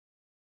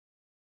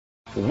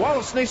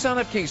Wallace Nissan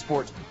of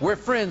Kingsport, where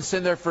friends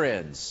send their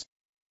friends.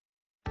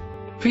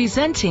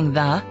 Presenting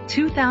the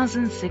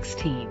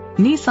 2016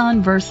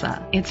 Nissan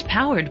Versa. It's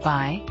powered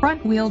by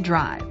front-wheel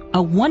drive,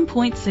 a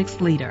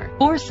 1.6-liter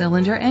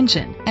 4-cylinder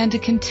engine, and a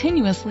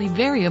continuously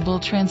variable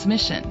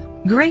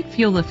transmission. Great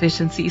fuel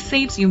efficiency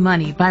saves you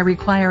money by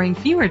requiring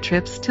fewer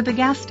trips to the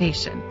gas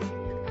station.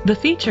 The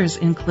features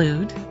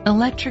include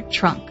electric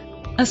trunk,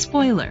 a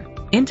spoiler,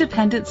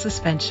 independent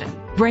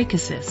suspension, brake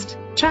assist,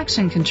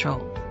 traction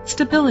control,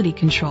 stability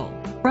control,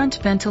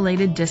 front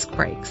ventilated disc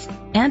brakes,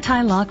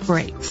 anti-lock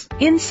brakes.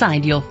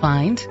 Inside you'll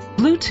find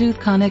Bluetooth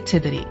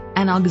connectivity,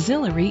 an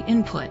auxiliary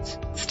input,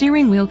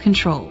 steering wheel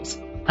controls,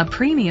 a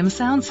premium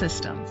sound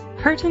system,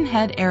 curtain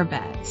head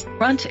airbags,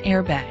 front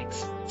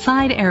airbags,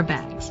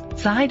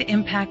 side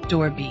impact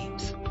door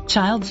beams,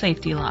 child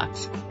safety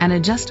locks, an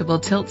adjustable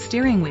tilt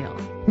steering wheel.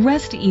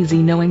 Rest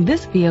easy knowing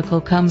this vehicle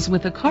comes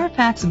with a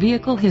Carfax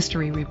Vehicle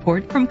History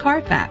Report from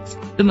Carfax,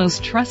 the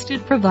most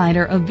trusted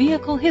provider of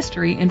vehicle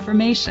history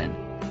information.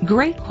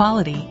 Great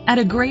quality at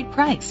a great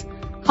price.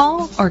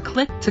 Call or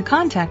click to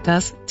contact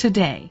us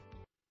today.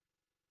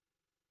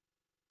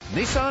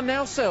 Nissan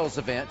Now Sales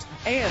Event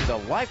and the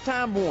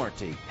lifetime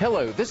warranty.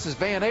 Hello, this is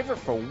Van Avert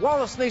for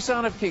Wallace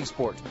Nissan of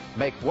Kingsport.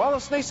 Make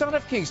Wallace Nissan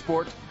of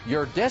Kingsport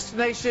your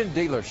destination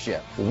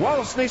dealership.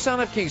 Wallace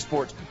Nissan of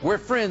Kingsport, where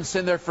friends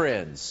send their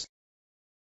friends.